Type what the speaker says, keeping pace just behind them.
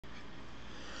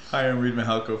Hi, I'm Reid from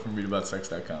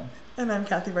readaboutsex.com. And I'm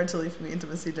Cathy from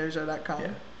theintimacydojo.com.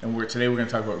 Yeah. And today we're going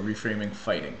to talk about reframing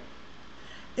fighting.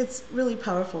 It's really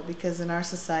powerful because in our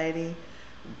society,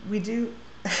 we do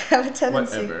have a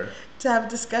tendency to have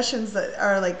discussions that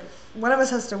are like one of us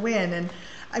has to win, and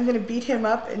I'm going to beat him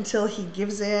up until he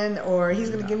gives in, or he's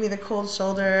going to give me the cold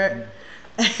shoulder.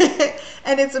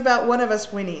 And it's about one of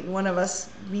us winning, one of us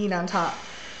being on top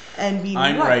and being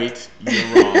I'm right,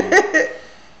 you're wrong.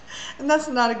 And that's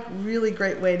not a really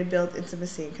great way to build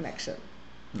intimacy and connection.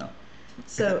 No.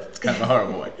 So it's kind of a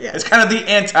horrible way. Yeah. It's kind of the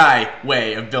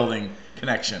anti-way of building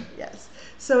connection. Yes.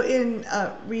 So in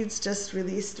Reid's just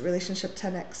released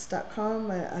relationship10x.com,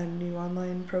 a new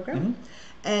online program. Mm-hmm.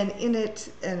 And in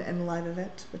it, and a live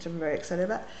event, which I'm very excited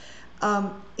about.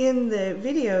 In the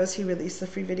videos, he released the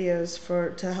free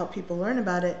videos to help people learn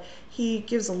about it. He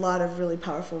gives a lot of really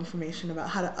powerful information about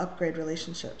how to upgrade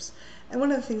relationships. And one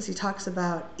of the things he talks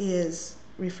about is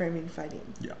reframing fighting.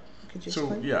 Yeah. Could you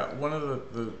explain? So yeah, one of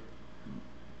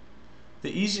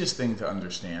the easiest thing to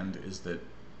understand is that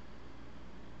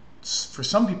for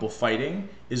some people, fighting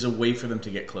is a way for them to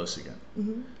get close again.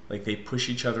 Mm-hmm. Like they push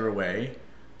each other away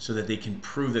so that they can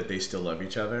prove that they still love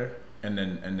each other. And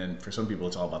then for some people,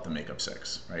 it's all about the makeup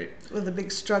sex, right? With the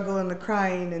big struggle and the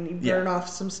crying, and you burn off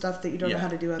some stuff that you don't know how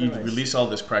to do otherwise. You release all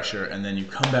this pressure, and then you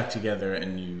come back together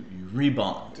and you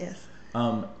rebond. Yes.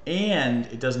 And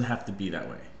it doesn't have to be that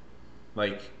way.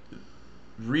 Like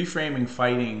reframing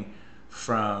fighting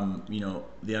from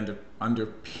the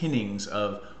underpinnings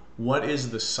of what is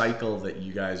the cycle that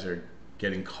you guys are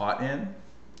getting caught in.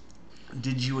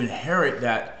 Did you inherit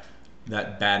that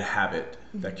bad habit,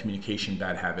 that communication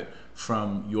bad habit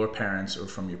from your parents or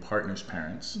from your partner's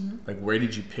parents? Mm-hmm. Like where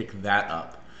did you pick that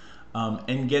up?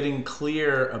 And getting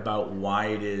clear about why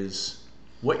it is,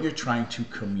 what you're trying to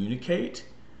communicate,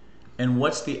 and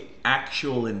what's the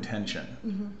actual intention.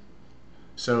 Mm-hmm.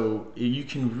 So you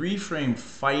can reframe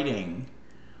fighting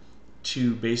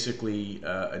to basically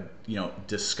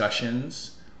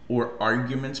discussions or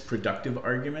arguments, productive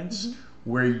arguments, Mm-hmm.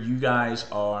 where you guys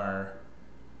are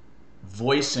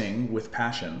voicing with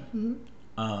passion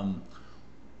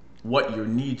what your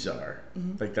needs are.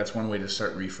 Mm-hmm. Like that's one way to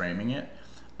start reframing it.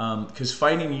 Because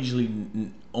fighting usually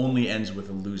only ends with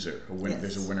a loser. Yes.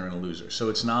 There's a winner and a loser. So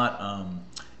it's not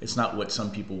what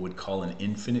some people would call an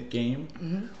infinite game,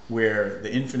 Mm-hmm. where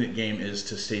the infinite game is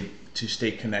to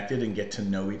stay connected and get to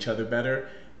know each other better,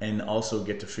 and also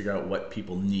get to figure out what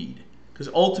people need. Because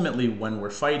ultimately, when we're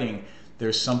fighting,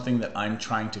 there's something that I'm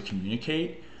trying to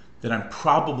communicate that I'm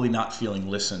probably not feeling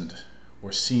listened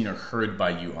or seen or heard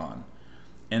by you on.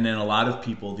 And then a lot of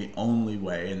people, the only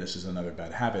way, and this is another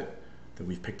bad habit that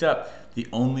we've picked up, the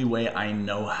only way I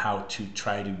know how to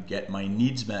try to get my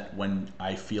needs met when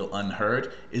I feel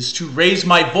unheard is to raise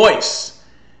my voice.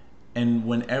 And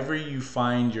whenever you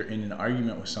find you're in an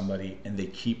argument with somebody and they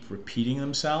keep repeating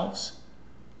themselves,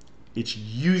 it's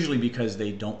usually because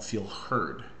they don't feel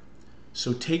heard.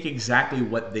 So take exactly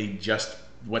what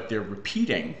they're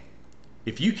repeating,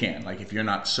 if you can, like if you're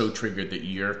not so triggered that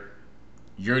you're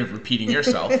repeating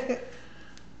yourself,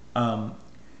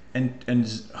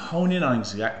 and hone in on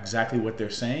exactly what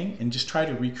they're saying and just try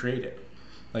to recreate it.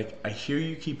 Like, I hear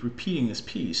you keep repeating this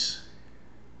piece,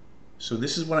 so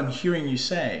this is what I'm hearing you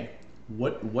say.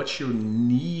 What's your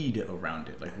need around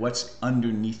it? Like, what's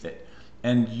underneath it?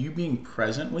 And you being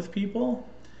present with people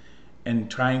and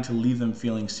trying to leave them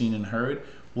feeling seen and heard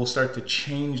will start to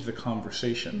change the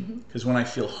conversation. Because when I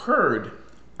feel heard,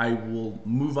 I will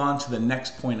move on to the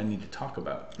next point I need to talk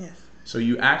about. Yes. So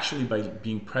you actually, by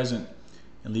being present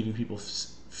and leaving people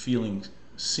feeling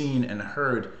seen and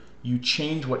heard, you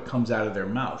change what comes out of their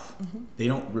mouth. Mm-hmm. They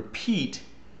don't repeat,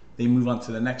 they move on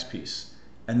to the next piece,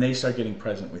 and they start getting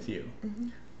present with you. Mm-hmm.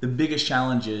 The biggest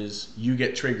challenge is you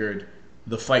get triggered,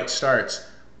 the fight starts,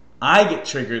 I get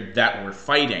triggered that we're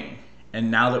fighting, and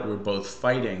now that we're both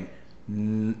fighting,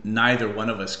 neither one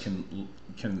of us can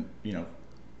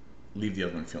leave the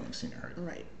other one feeling seen and heard.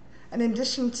 Right. And in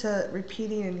addition to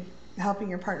repeating and helping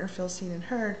your partner feel seen and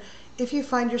heard, if you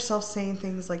find yourself saying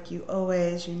things like you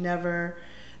always, you never,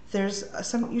 there's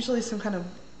usually some kind of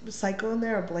cycle in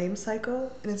there, a blame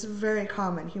cycle, and it's very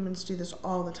common. Humans do this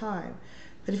all the time.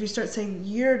 But if you start saying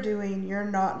you're doing, you're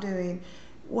not doing,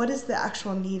 what is the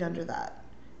actual need under that?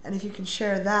 And if you can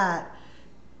share that,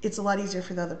 it's a lot easier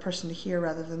for the other person to hear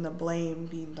rather than the blame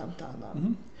being dumped on them.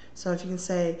 Mm-hmm. So if you can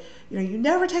say, you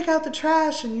never take out the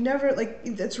trash, and you never,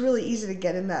 it's really easy to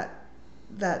get in that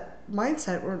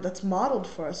mindset where that's modeled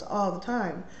for us all the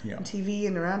time on TV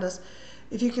and around us.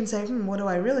 If you can say, what do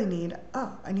I really need?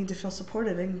 Oh, I need to feel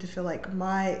supported. I need to feel like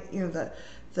the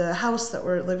the house that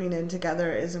we're living in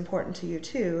together is important to you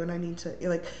too, and I need to,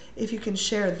 like, if you can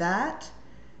share that,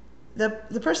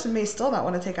 the person may still not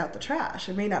want to take out the trash.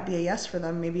 It may not be a yes for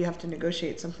them. Maybe you have to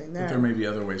negotiate something there. But there may be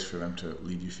other ways for them to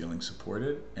leave you feeling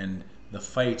supported, and the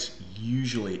fight's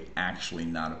usually actually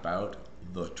not about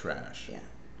the trash. Yeah.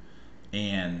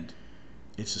 And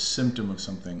it's a symptom of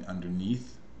something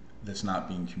underneath that's not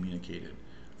being communicated.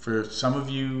 For some of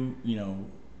you,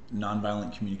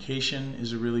 nonviolent communication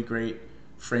is a really great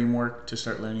framework to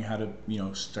start learning how to,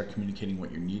 start communicating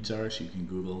what your needs are. So you can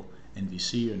Google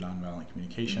NVC or nonviolent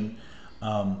communication.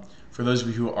 For those of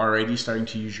you who are already starting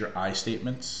to use your I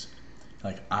statements,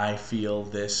 like I feel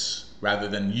this rather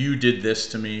than you did this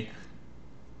to me,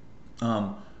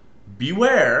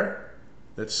 beware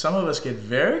that some of us get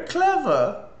very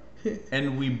clever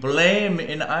and we blame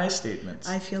in I statements.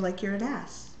 I feel like you're an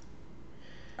ass.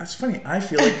 That's funny. I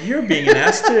feel like you're being an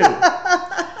ass too.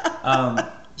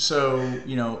 So,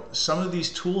 some of these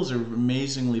tools are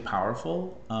amazingly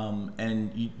powerful,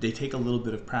 and they take a little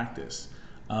bit of practice.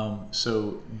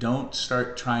 So don't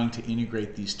start trying to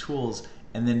integrate these tools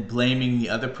and then blaming the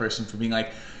other person for being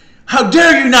like, how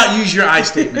dare you not use your I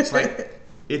statements? Like,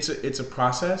 it's a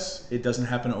process. It doesn't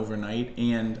happen overnight.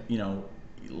 And,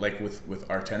 like with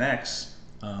R10X,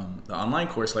 the online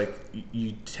course, like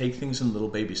you take things in little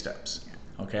baby steps.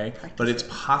 Okay, but it's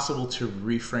possible to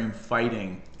reframe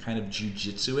fighting, kind of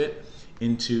jujitsu it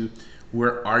into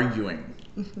we're arguing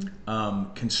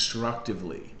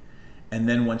constructively, and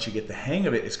then once you get the hang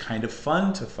of it, it's kind of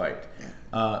fun to fight.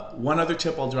 One other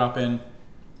tip I'll drop in: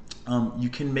 you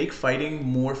can make fighting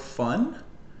more fun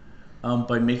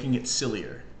by making it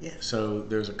sillier. Yeah. So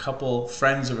there's a couple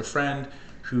friends of a friend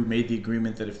who made the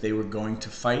agreement that if they were going to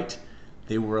fight,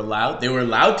 they were allowed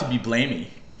to be blamey.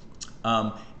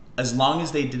 As long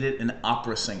as they did it in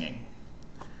opera singing.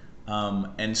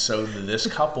 And so this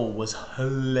couple was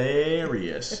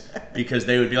hilarious because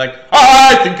they would be like,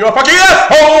 I think you're a fucking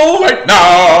asshole right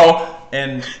now.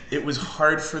 And it was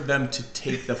hard for them to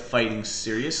take the fighting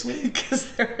seriously.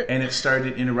 And it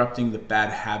started interrupting the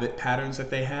bad habit patterns that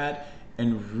they had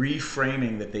and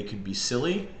reframing that they could be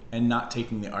silly and not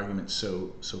taking the argument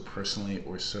so personally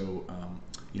or so,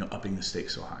 upping the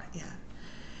stakes so high. Yeah.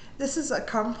 This is a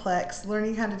complex,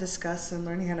 learning how to discuss and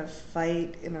learning how to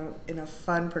fight in a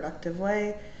fun, productive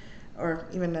way, or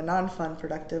even a non-fun,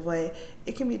 productive way.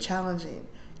 It can be challenging.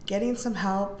 Getting some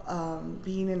help,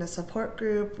 being in a support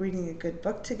group, reading a good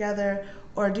book together,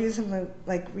 or doing something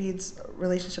like Reid's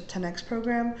Relationship 10X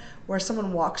program, where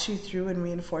someone walks you through and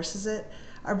reinforces it.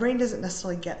 Our brain doesn't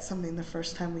necessarily get something the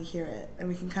first time we hear it, and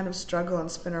we can kind of struggle and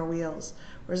spin our wheels.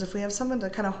 Whereas if we have someone to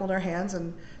kind of hold our hands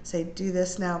and say, do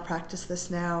this now, practice this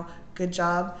now, good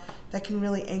job, that can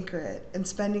really anchor it. And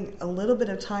spending a little bit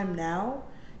of time now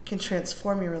can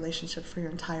transform your relationship for your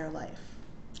entire life.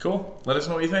 Cool. Let us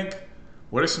know what you think.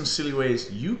 What are some silly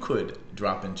ways you could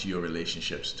drop into your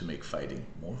relationships to make fighting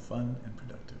more fun and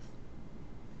productive?